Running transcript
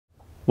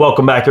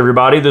Welcome back,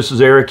 everybody. This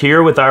is Eric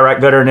here with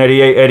Iraq Veteran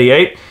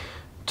 8888.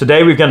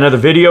 Today we've got another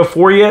video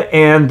for you,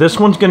 and this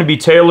one's going to be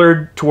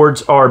tailored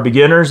towards our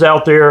beginners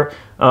out there.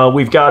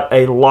 We've got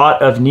a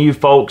lot of new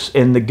folks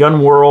in the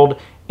gun world,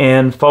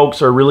 and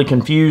folks are really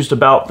confused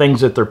about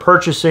things that they're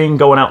purchasing,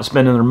 going out and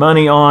spending their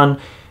money on,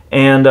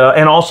 and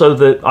also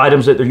the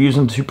items that they're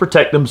using to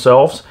protect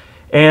themselves.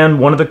 And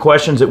one of the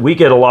questions that we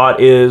get a lot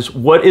is,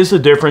 what is the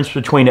difference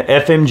between an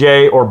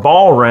FMJ or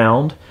ball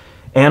round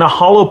and a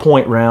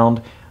Hollowpoint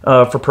round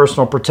for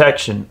personal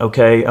protection?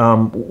 Okay,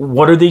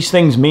 what do these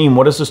things mean?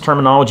 What does this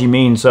terminology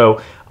mean?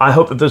 So I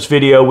hope that this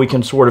video we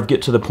can sort of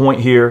get to the point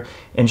here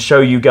and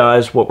show you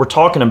guys what we're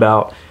talking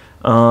about.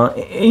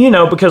 You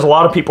know, because a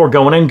lot of people are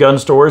going in gun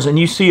stores and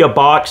you see a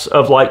box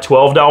of like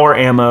 $12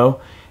 ammo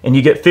and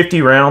you get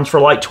 50 rounds for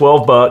like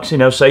 12 bucks. You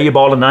know, say you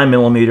bought a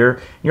 9mm,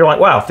 you're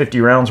like, wow,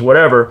 50 rounds,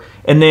 whatever.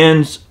 And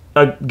then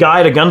a guy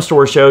at a gun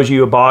store shows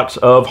you a box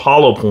of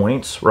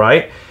Hollowpoints,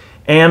 right?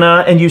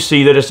 And you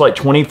see that it's like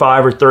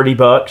 25 or 30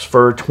 bucks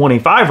for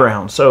 25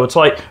 rounds. So it's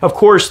like, of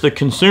course, the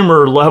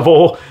consumer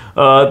level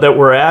that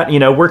we're at, you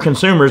know, we're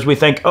consumers. We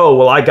think, oh,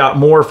 well, I got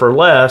more for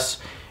less.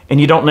 And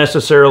you don't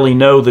necessarily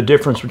know the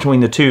difference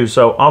between the two.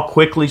 So I'll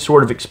quickly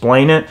sort of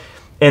explain it.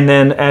 And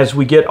then as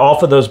we get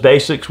off of those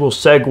basics, we'll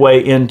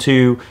segue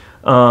into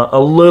a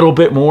little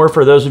bit more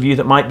for those of you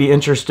that might be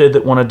interested,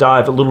 that want to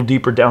dive a little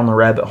deeper down the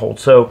rabbit hole.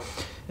 So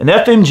an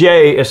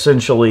FMJ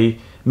essentially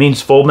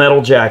means full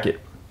metal jacket.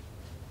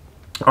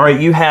 All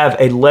right, you have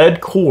a lead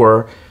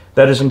core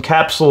that is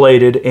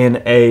encapsulated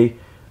in a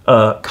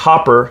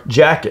copper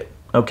jacket,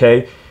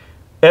 okay?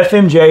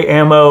 FMJ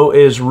ammo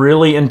is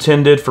really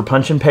intended for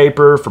punch and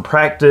paper, for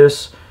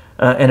practice,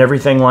 and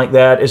everything like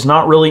that. It's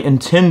not really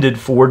intended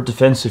for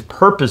defensive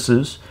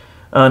purposes.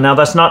 Now,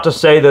 that's not to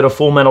say that a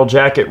full metal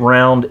jacket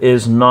round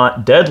is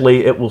not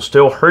deadly. It will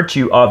still hurt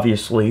you,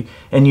 obviously,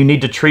 and you need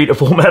to treat a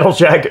full metal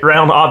jacket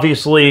round,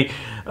 obviously,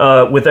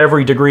 with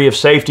every degree of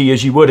safety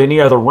as you would any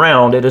other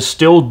round. It is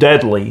still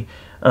deadly.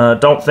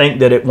 Don't think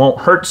that it won't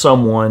hurt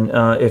someone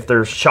if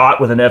they're shot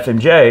with an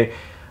FMJ.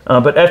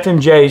 But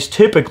FMJs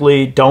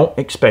typically don't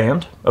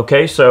expand,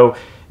 okay? So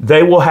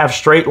they will have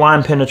straight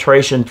line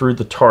penetration through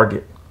the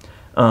target.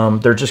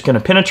 They're just going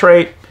to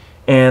penetrate,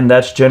 and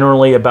that's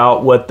generally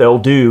about what they'll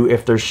do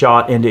if they're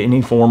shot into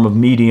any form of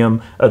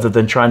medium other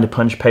than trying to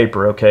punch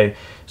paper, okay?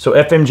 So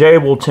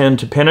FMJ will tend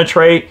to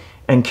penetrate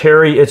and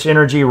carry its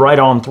energy right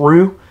on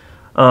through.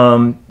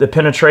 The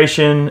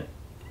penetration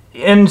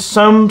in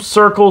some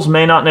circles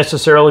may not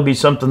necessarily be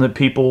something that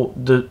people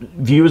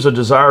view as a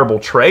desirable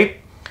trait,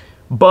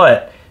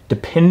 but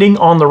depending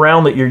on the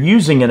round that you're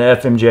using in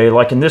FMJ,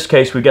 like in this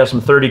case, we've got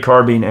some 30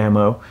 carbine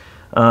ammo.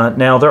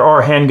 Now, there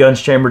are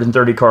handguns chambered in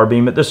 30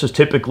 carbine, but this is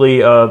typically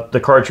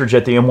the cartridge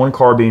that the M1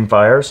 carbine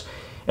fires.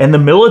 And the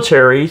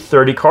military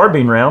 30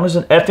 carbine round is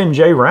an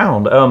FMJ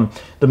round.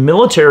 The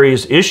military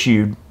is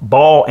issued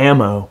ball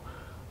ammo,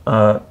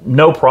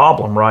 no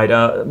problem, right?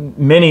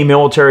 Many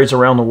militaries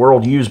around the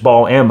world use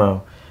ball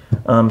ammo.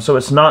 So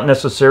it's not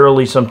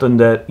necessarily something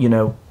that, you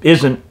know,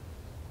 isn't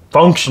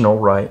functional,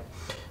 right?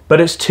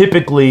 But it's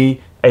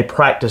typically a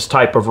practice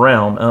type of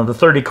round. The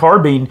 30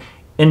 carbine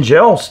in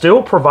gel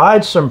still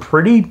provides some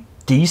pretty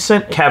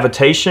decent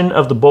cavitation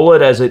of the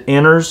bullet as it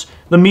enters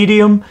the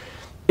medium.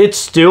 It's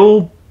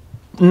still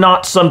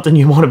not something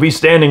you want to be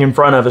standing in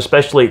front of,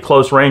 especially at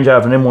close range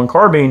out of an M1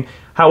 carbine.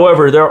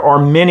 However, there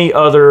are many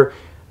other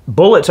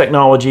bullet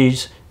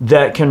technologies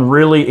that can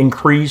really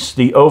increase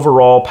the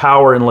overall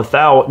power and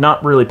lethality,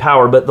 not really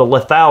power, but the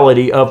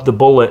lethality of the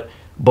bullet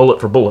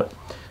for bullet.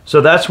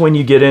 So that's when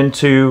you get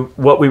into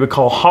what we would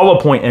call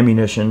Hollowpoint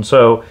ammunition.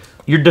 So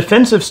your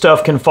defensive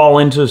stuff can fall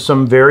into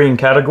some varying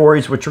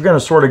categories, which we're going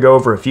to sort of go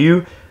over a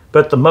few,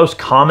 but the most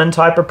common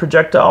type of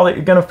projectile that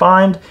you're going to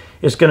find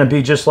is going to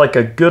be just like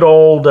a good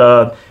old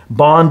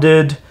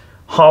bonded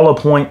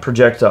Hollowpoint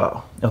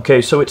projectile.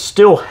 Okay, so it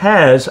still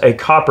has a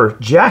copper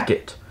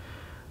jacket,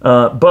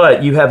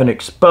 but you have an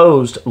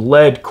exposed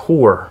lead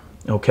core,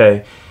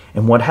 okay?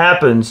 And what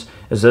happens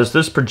is, as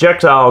this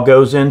projectile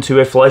goes into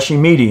a fleshy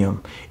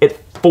medium, it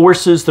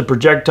forces the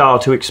projectile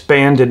to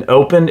expand and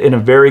open in a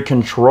very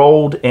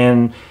controlled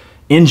and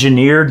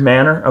engineered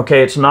manner.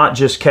 Okay, it's not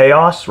just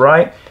chaos,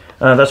 right?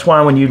 That's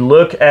why when you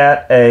look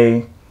at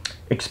a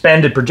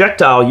expanded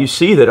projectile, you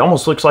see that it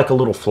almost looks like a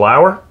little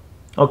flower.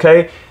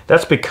 Okay,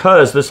 that's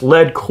because this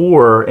lead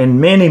core in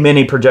many,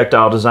 many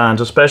projectile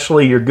designs,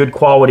 especially your good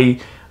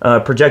quality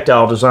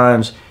projectile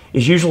designs,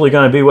 is usually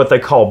going to be what they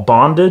call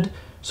bonded.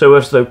 So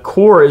if the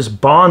core is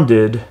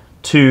bonded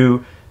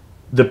to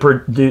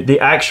the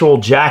actual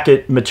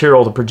jacket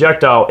material, the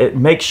projectile, it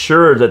makes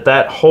sure that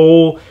that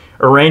whole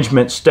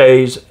arrangement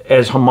stays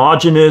as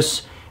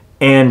homogeneous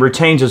and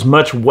retains as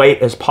much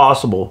weight as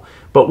possible.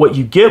 But what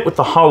you get with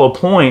the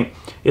Hollowpoint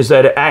is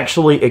that it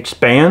actually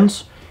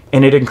expands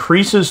and it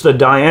increases the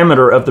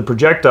diameter of the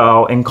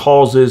projectile and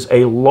causes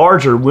a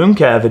larger wound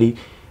cavity.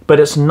 But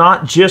it's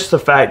not just the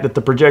fact that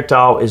the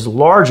projectile is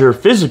larger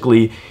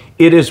physically,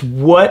 it is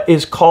what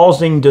is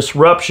causing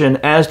disruption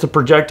as the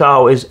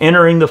projectile is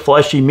entering the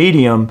fleshy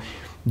medium.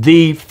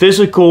 The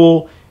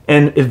physical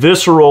and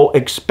visceral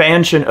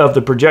expansion of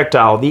the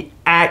projectile. The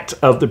act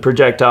of the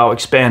projectile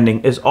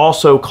expanding is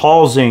also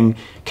causing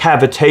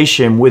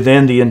cavitation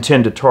within the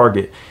intended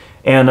target.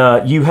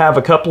 And you have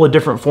a couple of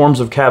different forms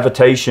of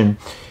cavitation.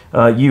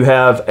 You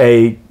have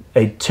a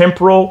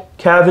temporal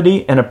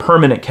cavity and a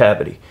permanent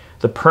cavity.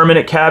 The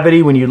permanent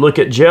cavity, when you look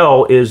at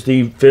gel, is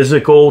the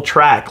physical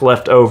track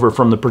left over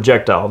from the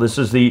projectile. This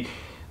is the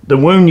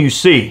wound you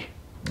see.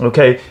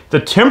 Okay, the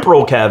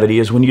temporal cavity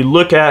is when you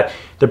look at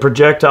the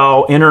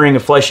projectile entering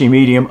a fleshy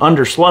medium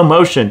under slow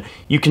motion,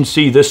 you can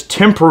see this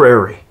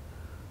temporary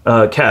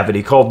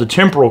cavity called the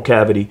temporal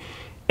cavity.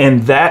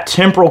 And that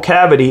temporal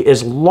cavity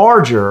is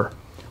larger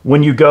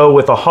when you go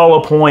with a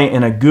hollow point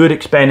and a good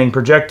expanding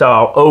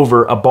projectile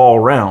over a ball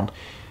round.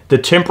 The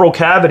temporal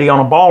cavity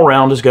on a ball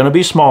round is going to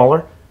be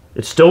smaller.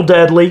 It's still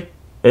deadly.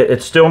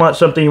 It's still not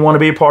something you want to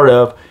be a part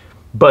of,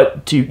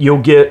 but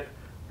you'll get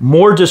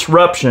more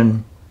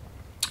disruption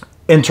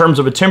in terms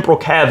of a temporal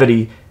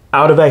cavity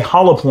out of a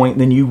hollow point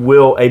than you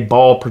will a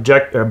ball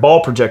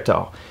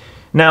projectile.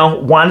 Now,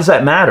 why does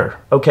that matter?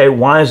 Okay,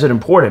 why is it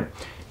important?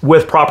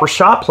 With proper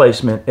shot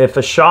placement, if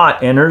a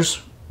shot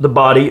enters the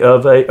body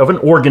of an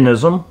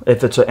organism,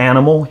 if it's an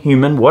animal,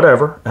 human,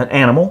 whatever, an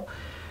animal,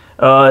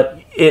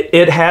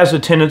 it has a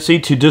tendency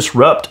to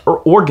disrupt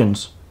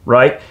organs,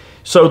 right?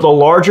 So the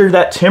larger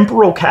that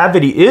temporal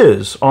cavity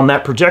is on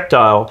that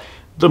projectile,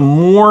 the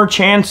more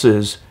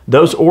chances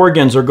those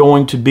organs are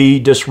going to be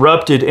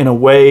disrupted in a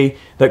way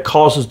that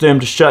causes them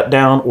to shut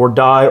down or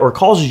die, or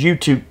causes you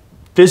to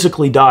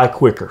physically die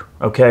quicker,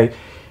 okay?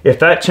 If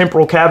that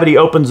temporal cavity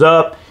opens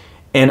up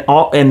and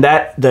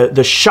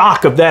the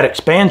shock of that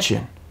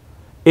expansion,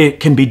 it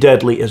can be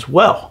deadly as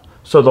well.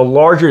 So the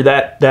larger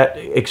that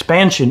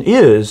expansion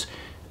is,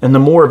 and the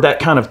more of that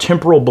kind of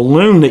temporal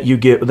balloon that you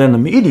get within the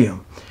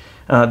medium,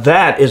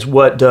 that is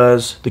what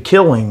does the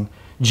killing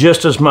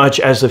just as much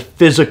as the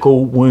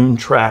physical wound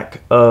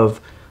track of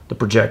the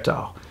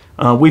projectile.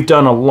 We've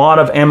done a lot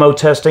of ammo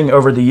testing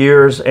over the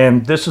years,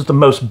 and this is the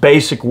most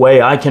basic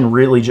way I can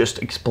really just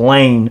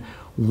explain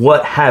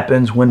what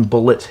happens when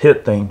bullets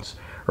hit things,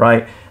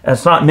 right? And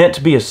it's not meant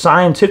to be a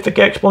scientific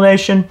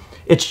explanation.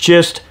 It's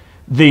just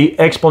the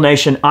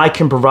explanation I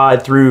can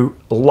provide through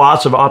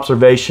lots of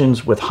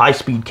observations with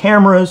high-speed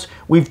cameras.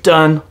 We've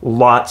done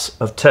lots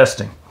of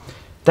testing.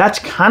 That's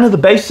kind of the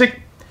basic.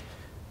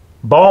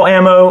 Ball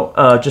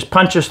ammo just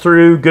punches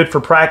through, good for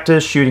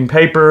practice, shooting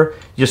paper.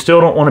 You still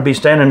don't want to be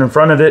standing in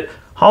front of it.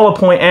 Hollow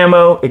point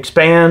ammo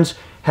expands,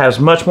 has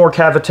much more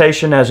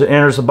cavitation as it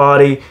enters the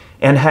body,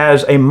 and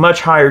has a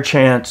much higher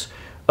chance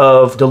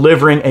of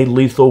delivering a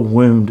lethal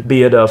wound,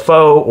 be it a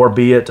foe or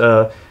be it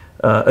a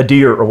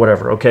deer or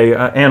whatever, okay,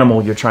 an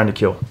animal you're trying to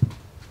kill.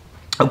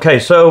 Okay,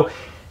 so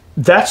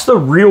that's the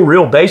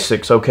real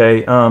basics,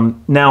 okay?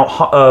 Now,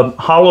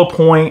 hollow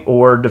point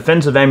or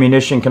defensive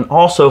ammunition can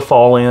also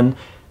fall in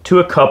to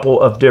a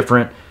couple of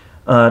different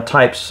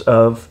types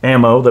of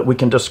ammo that we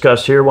can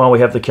discuss here while we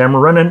have the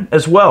camera running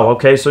as well,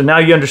 okay? So now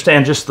you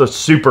understand just the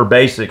super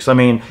basics. I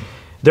mean,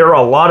 there are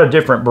a lot of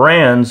different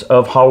brands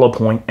of hollow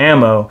point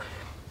ammo,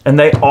 and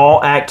they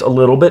all act a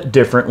little bit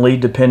differently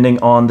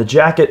depending on the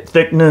jacket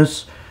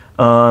thickness,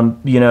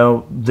 you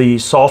know, the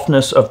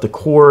softness of the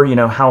core, you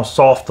know, how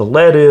soft the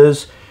lead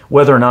is,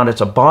 whether or not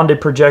it's a bonded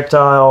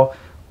projectile.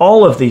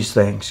 All of these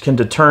things can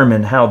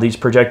determine how these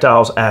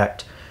projectiles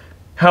act,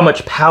 how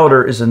much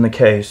powder is in the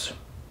case,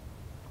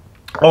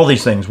 all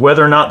these things,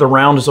 whether or not the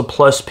round is a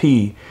plus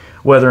P,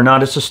 whether or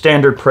not it's a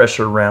standard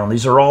pressure round.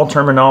 These are all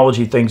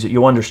terminology things that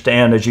you'll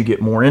understand as you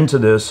get more into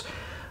this.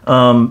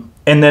 And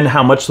then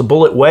how much the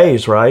bullet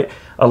weighs, right?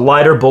 A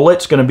lighter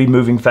bullet's going to be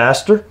moving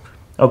faster,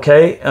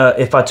 okay?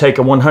 If I take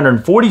a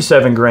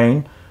 147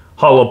 grain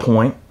hollow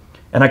point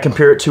and I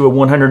compare it to a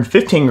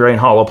 115 grain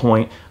hollow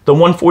point, the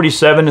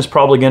 147 is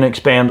probably going to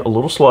expand a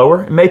little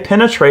slower. It may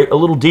penetrate a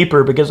little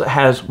deeper because it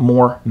has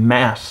more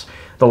mass.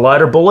 The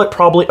lighter bullet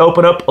probably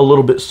open up a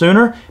little bit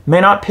sooner,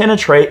 may not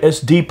penetrate as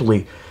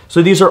deeply.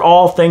 So these are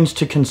all things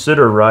to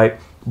consider, right?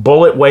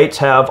 Bullet weights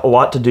have a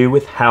lot to do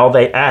with how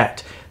they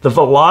act. The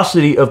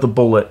velocity of the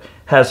bullet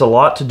has a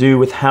lot to do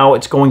with how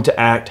it's going to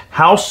act,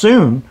 how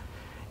soon,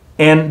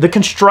 and the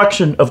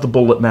construction of the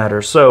bullet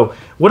matters. So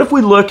what if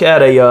we look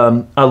at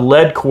a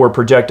lead core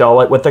projectile,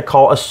 like what they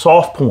call a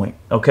soft point?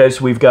 Okay,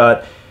 so we've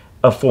got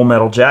a full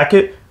metal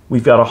jacket,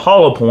 we've got a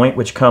hollow point,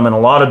 which come in a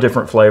lot of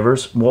different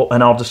flavors,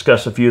 and I'll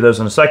discuss a few of those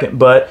in a second,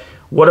 but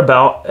what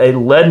about a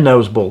lead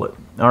nose bullet?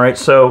 All right,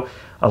 so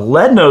a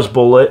lead nose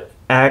bullet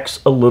acts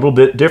a little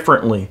bit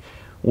differently.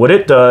 What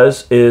it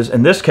does is,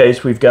 in this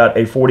case, we've got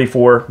a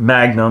 44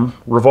 Magnum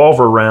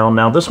revolver round.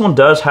 Now, this one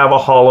does have a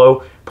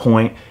hollow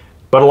point,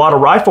 but a lot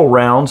of rifle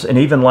rounds, and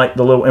even like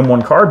the little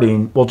M1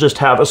 carbine, will just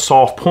have a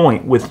soft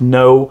point with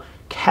no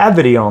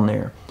cavity on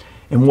there.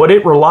 And what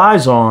it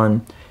relies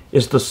on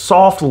is the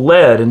soft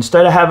lead.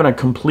 Instead of having a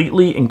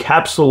completely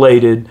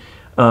encapsulated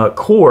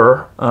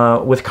core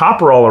with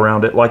copper all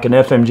around it like an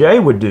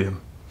FMJ would do,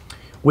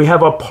 we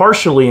have a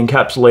partially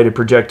encapsulated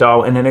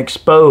projectile and an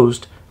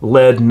exposed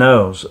lead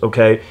nose,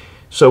 okay?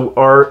 So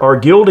our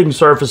gilding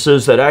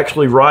surfaces that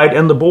actually ride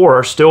in the bore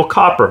are still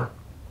copper,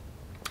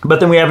 But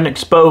then we have an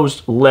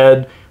exposed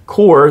lead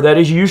core that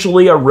is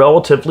usually a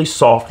relatively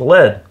soft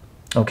lead,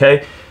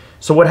 okay?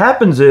 So what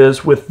happens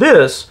is with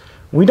this,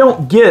 we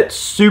don't get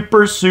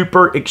super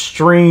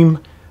extreme,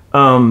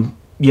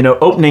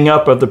 opening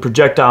up of the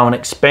projectile and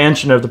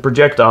expansion of the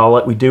projectile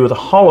like we do with a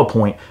hollow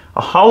point.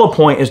 A hollow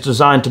point is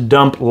designed to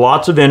dump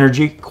lots of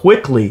energy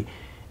quickly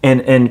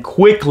and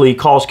quickly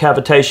cause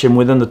cavitation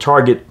within the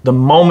target the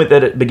moment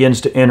that it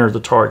begins to enter the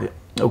target,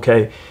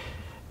 okay?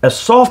 A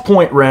soft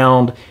point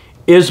round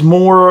is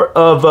more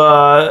of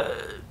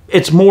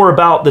it's more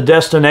about the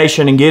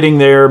destination and getting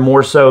there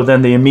more so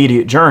than the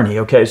immediate journey,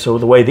 okay? So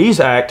the way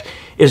these act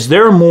is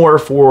they're more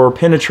for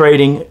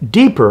penetrating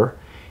deeper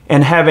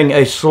and having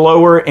a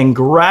slower and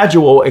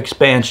gradual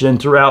expansion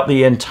throughout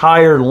the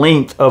entire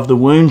length of the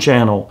wound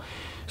channel.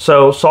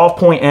 So soft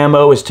point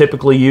ammo is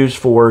typically used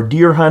for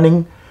deer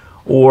hunting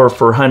or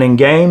for hunting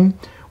game,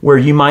 where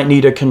you might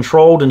need a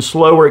controlled and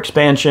slower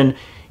expansion.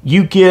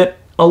 You get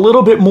a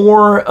little bit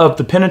more of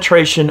the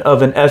penetration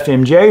of an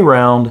FMJ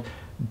round,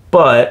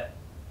 but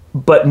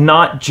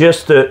not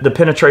just the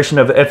penetration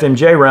of an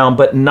FMJ round,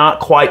 but not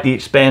quite the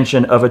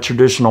expansion of a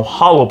traditional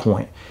hollow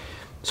point.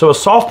 So a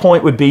soft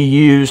point would be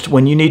used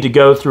when you need to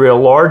go through a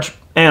large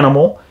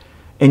animal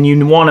and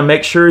you want to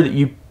make sure that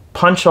you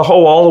punch a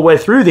hole all the way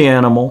through the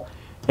animal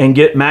and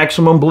get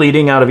maximum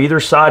bleeding out of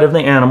either side of the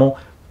animal,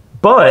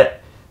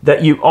 but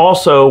that you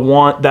also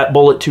want that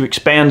bullet to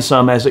expand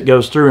some as it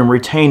goes through and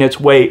retain its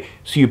weight,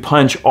 so you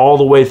punch all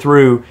the way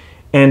through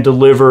and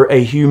deliver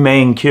a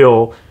humane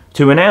kill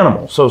to an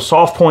animal. So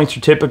soft points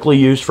are typically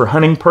used for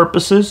hunting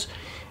purposes,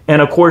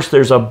 and of course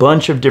there's a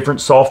bunch of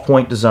different soft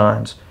point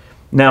designs.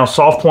 Now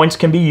soft points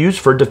can be used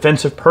for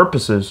defensive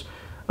purposes.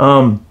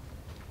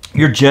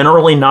 You're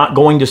generally not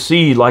going to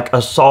see like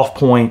a soft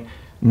point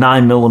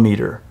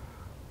 9mm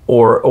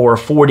or a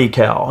 40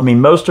 cal. I mean,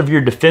 most of your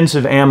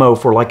defensive ammo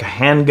for like a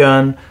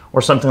handgun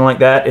or something like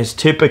that is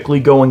typically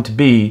going to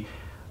be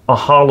a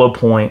hollow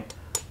point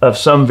of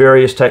some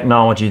various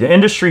technology. The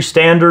industry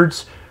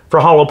standards for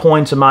hollow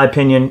points, in my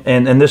opinion,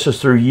 and this is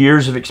through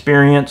years of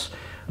experience,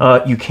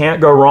 you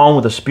can't go wrong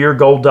with a Spear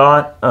Gold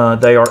Dot.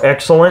 They are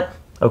excellent,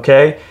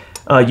 okay?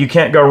 You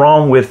can't go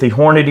wrong with the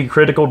Hornady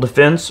Critical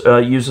Defense,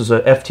 uses a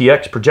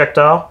FTX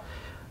projectile.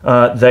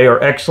 They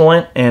are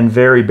excellent and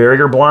very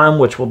barrier blind,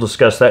 which we'll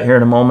discuss that here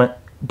in a moment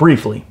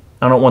briefly.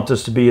 I don't want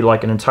this to be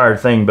like an entire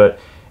thing, but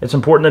it's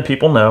important that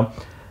people know.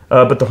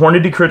 But the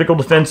Hornady Critical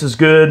Defense is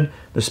good.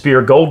 The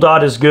Spear Gold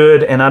Dot is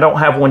good. And I don't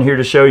have one here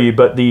to show you,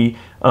 but the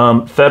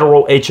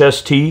Federal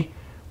HST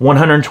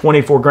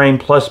 124 grain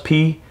plus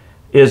P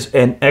is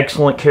an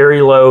excellent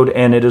carry load,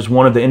 and it is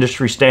one of the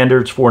industry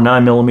standards for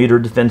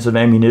 9mm defensive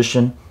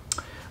ammunition.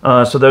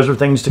 So those are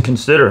things to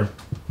consider.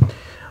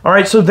 All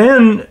right, so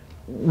then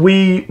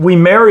we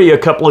marry a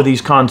couple of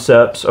these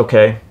concepts,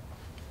 okay,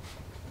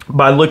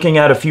 by looking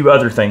at a few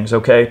other things,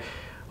 okay.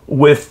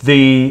 With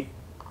the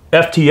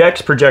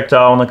FTX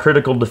projectile and the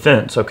critical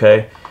defense,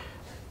 okay,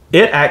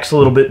 it acts a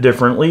little bit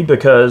differently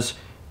because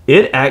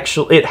it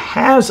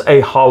has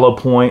a hollow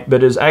point,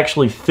 but is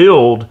actually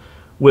filled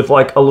with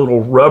like a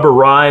little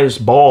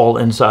rubberized ball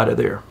inside of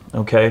there,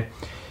 okay.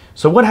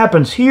 So what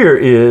happens here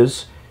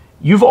is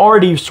you've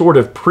already sort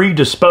of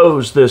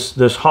predisposed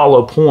this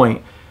hollow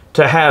point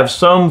to have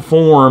some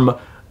form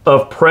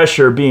of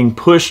pressure being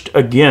pushed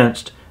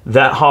against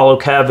that hollow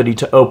cavity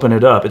to open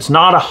it up. It's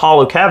not a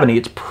hollow cavity,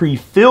 it's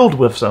pre-filled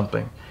with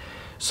something.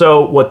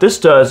 So what this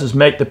does is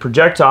make the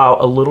projectile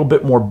a little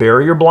bit more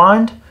barrier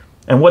blind.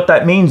 And what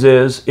that means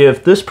is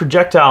if this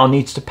projectile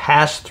needs to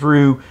pass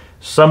through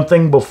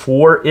something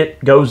before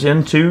it goes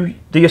into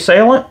the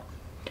assailant,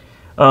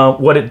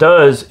 what it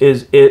does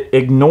is it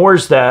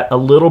ignores that a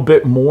little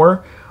bit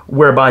more,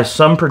 whereby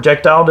some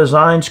projectile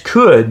designs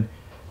could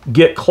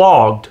get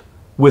clogged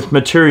with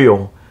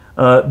material,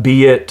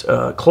 be it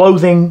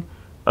clothing,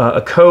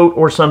 a coat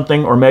or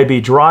something, or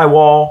maybe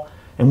drywall.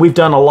 And we've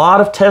done a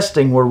lot of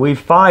testing where we've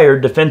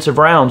fired defensive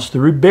rounds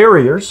through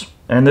barriers,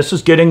 and this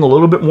is getting a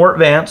little bit more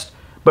advanced,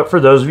 but for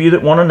those of you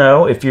that want to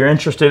know, if you're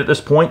interested at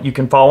this point, you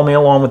can follow me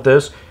along with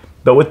this.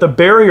 But with the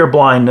barrier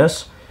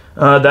blindness,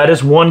 that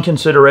is one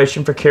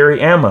consideration for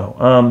carry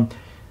ammo.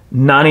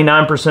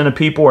 99% of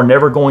people are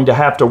never going to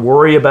have to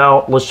worry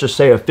about, let's just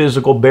say, a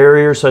physical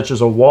barrier such as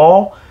a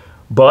wall.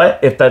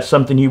 But if that's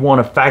something you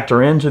want to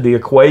factor into the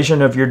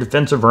equation of your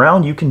defensive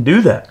round, you can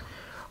do that.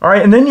 All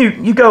right, and then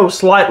you go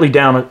slightly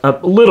down a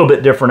little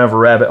bit different of a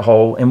rabbit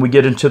hole, and we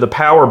get into the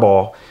power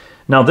ball.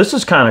 Now this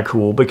is kind of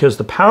cool because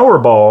the power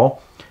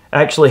ball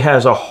actually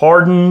has a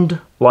hardened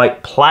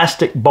like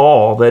plastic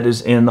ball that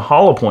is in the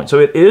hollow point. So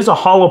it is a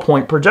hollow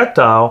point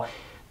projectile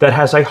that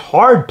has a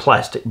hard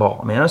plastic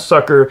ball. Man, that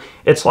sucker,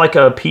 it's like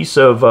a piece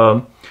of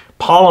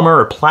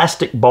polymer or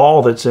plastic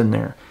ball that's in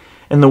there.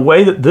 And the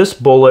way that this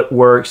bullet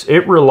works,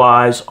 it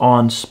relies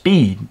on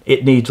speed.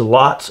 It needs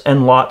lots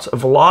and lots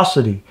of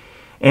velocity.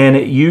 And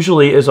it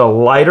usually is a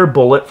lighter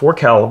bullet for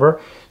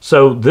caliber.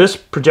 So this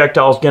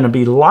projectile is going to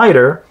be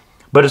lighter,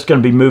 but it's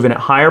going to be moving at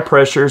higher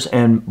pressures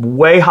and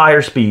way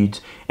higher speeds.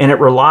 And it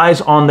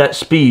relies on that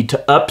speed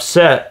to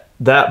upset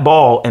that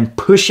ball and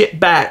push it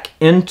back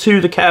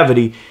into the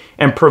cavity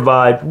and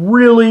provide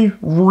really,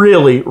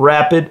 really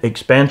rapid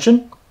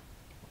expansion.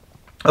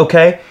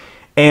 Okay,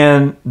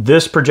 and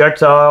this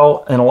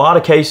projectile in a lot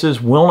of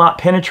cases will not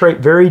penetrate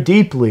very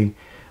deeply,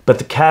 but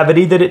the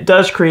cavity that it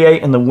does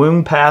create and the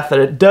wound path that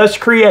it does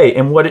create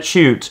and what it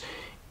shoots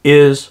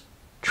is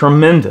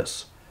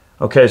tremendous.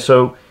 Okay,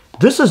 so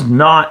this is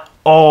not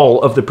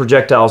all of the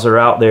projectiles that are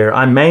out there.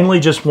 I mainly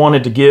just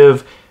wanted to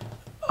give,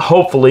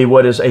 hopefully,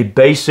 what is a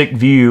basic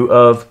view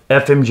of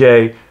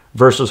FMJ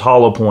versus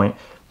Hollowpoint.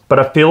 But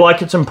I feel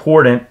like it's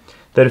important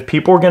that if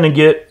people are going to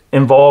get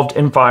involved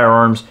in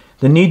firearms,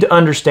 they need to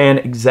understand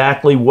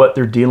exactly what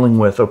they're dealing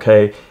with,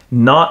 okay?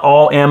 Not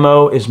all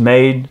ammo is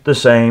made the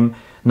same.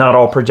 Not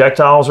all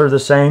projectiles are the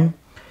same.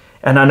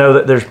 And I know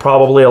that there's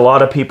probably a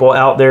lot of people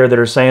out there that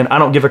are saying, I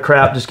don't give a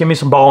crap, just give me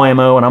some ball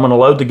ammo and I'm gonna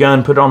load the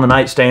gun, put it on the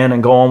nightstand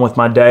and go on with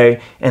my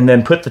day and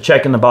then put the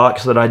check in the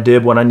box that I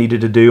did what I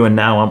needed to do and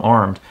now I'm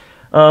armed.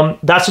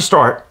 That's a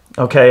start,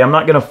 okay? I'm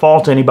not gonna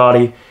fault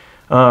anybody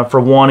for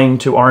wanting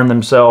to arm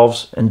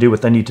themselves and do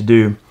what they need to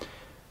do.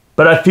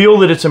 But I feel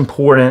that it's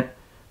important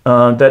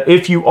that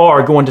if you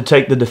are going to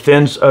take the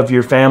defense of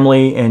your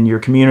family and your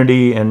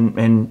community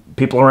and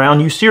people around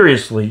you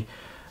seriously,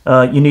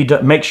 you need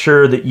to make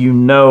sure that you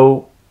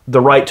know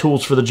the right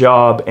tools for the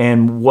job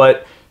and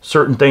what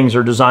certain things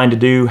are designed to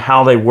do,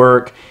 how they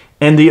work,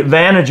 and the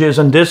advantages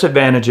and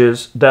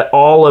disadvantages that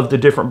all of the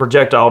different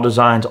projectile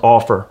designs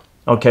offer,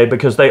 okay?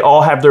 Because they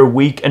all have their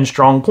weak and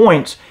strong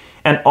points,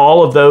 and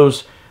all of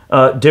those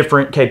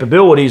different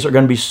capabilities are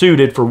going to be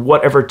suited for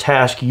whatever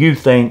task you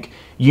think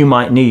you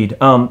might need.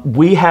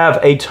 We have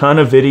a ton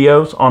of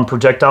videos on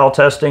projectile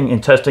testing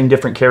and testing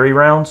different carry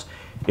rounds.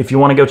 If you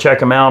want to go check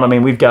them out, I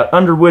mean, we've got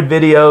Underwood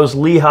videos,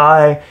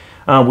 Lehigh,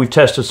 we've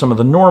tested some of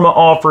the Norma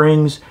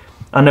offerings.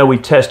 I know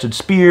we've tested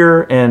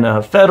Spear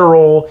and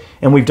Federal,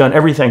 and we've done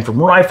everything from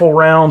rifle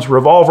rounds,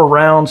 revolver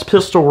rounds,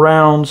 pistol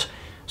rounds,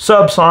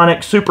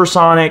 subsonic,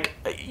 supersonic,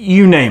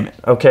 you name it,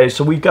 okay?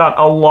 So we've got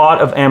a lot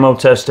of ammo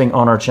testing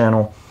on our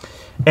channel.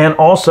 And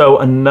also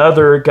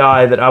another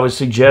guy that I would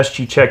suggest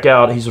you check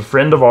out, he's a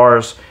friend of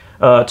ours,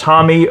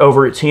 Tommy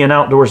over at TN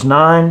Outdoors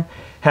 9,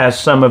 has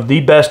some of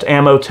the best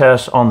ammo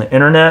tests on the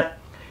internet.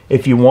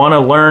 If you want to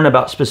learn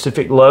about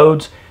specific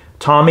loads,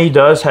 Tommy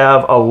does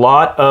have a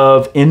lot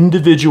of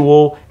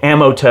individual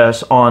ammo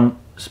tests on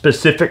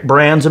specific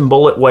brands and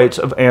bullet weights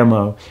of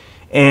ammo.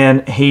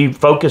 And he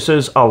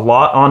focuses a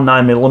lot on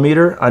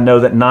 9mm. I know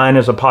that 9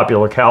 is a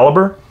popular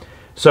caliber.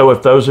 So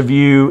if those of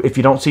you, if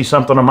you don't see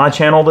something on my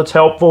channel that's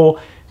helpful,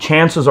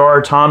 chances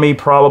are Tommy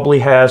probably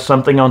has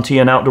something on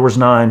TN Outdoors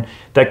 9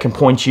 that can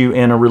point you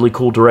in a really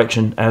cool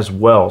direction as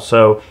well.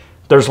 So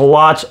there's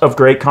lots of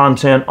great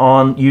content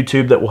on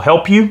YouTube that will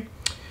help you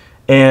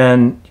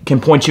and can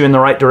point you in the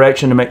right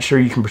direction to make sure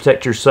you can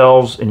protect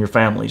yourselves and your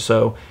family.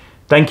 So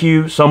thank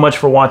you so much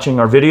for watching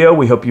our video.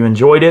 We hope you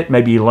enjoyed it.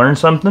 Maybe you learned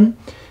something.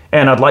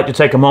 And I'd like to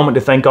take a moment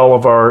to thank all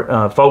of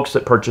our folks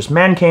that purchase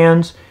man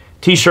cans,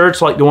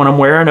 t-shirts like the one I'm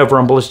wearing over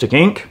on Ballistic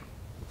Ink,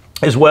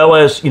 as well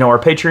as, you know, our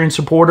Patreon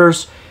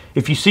supporters.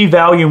 If you see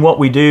value in what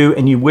we do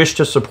and you wish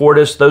to support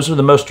us, those are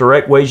the most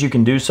direct ways you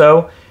can do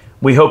so.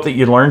 We hope that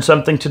you learned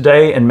something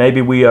today and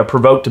maybe we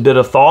provoked a bit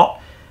of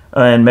thought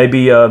and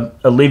maybe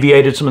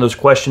alleviated some of those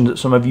questions that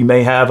some of you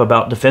may have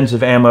about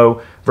defensive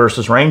ammo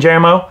versus range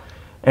ammo.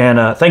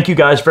 And thank you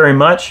guys very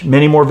much.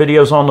 Many more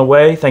videos on the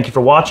way. Thank you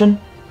for watching.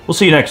 We'll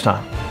see you next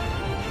time.